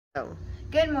Oh.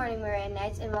 Good morning,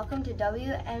 Marinites, and welcome to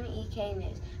WMEK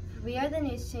News. We are the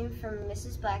news team from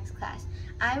Mrs. Black's class.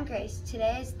 I'm Grace.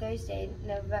 Today is Thursday,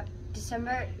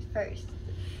 December 1st,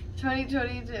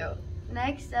 2022.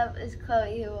 Next up is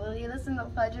Chloe, who will lead us in the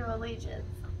Pledge of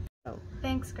Allegiance. Oh.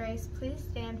 Thanks, Grace. Please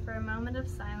stand for a moment of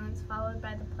silence, followed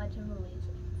by the Pledge of Allegiance.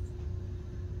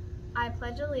 I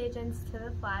pledge allegiance to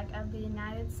the flag of the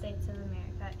United States of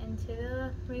America and to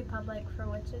the republic for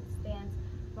which it stands,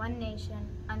 one nation,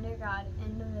 under God,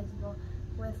 indivisible,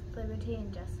 with liberty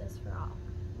and justice for all.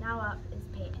 Now up is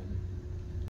Peyton.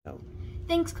 Oh.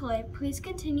 Thanks, Chloe. Please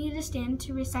continue to stand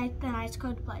to recite the Knights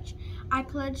Code Pledge. I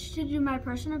pledge to do my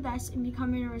personal best in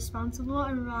becoming a responsible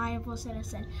and reliable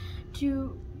citizen,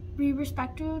 to be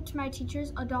respectful to my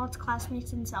teachers, adults,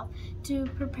 classmates, and self, to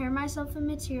prepare myself with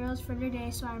materials for the day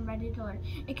so I'm ready to learn,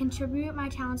 and contribute my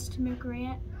talents to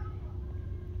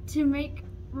make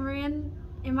Moran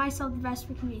and myself the best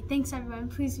we can be. Thanks, everyone.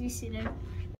 Please be seated.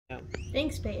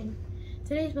 Thanks, Peyton.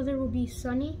 Today's weather will be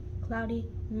sunny, cloudy,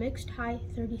 mixed high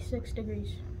 36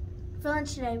 degrees. For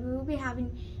lunch today, we will be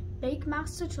having baked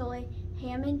masticcioli,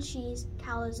 ham and cheese,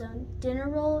 calzone, dinner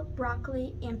roll,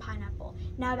 broccoli, and pineapple.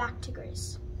 Now back to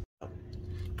Grace.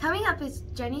 Coming up is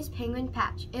Jenny's Penguin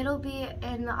Patch. It'll be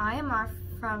in the IMR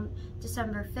from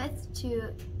December 5th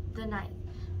to the 9th.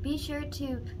 Be sure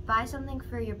to buy something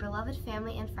for your beloved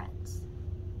family and friends.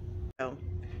 Oh.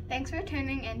 Thanks for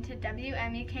tuning in to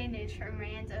WMEK News for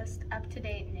Marian's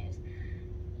up-to-date news.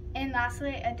 And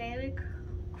lastly, a daily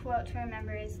quote to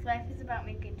remember is, life is about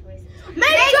making choices. Make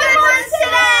good ones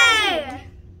today!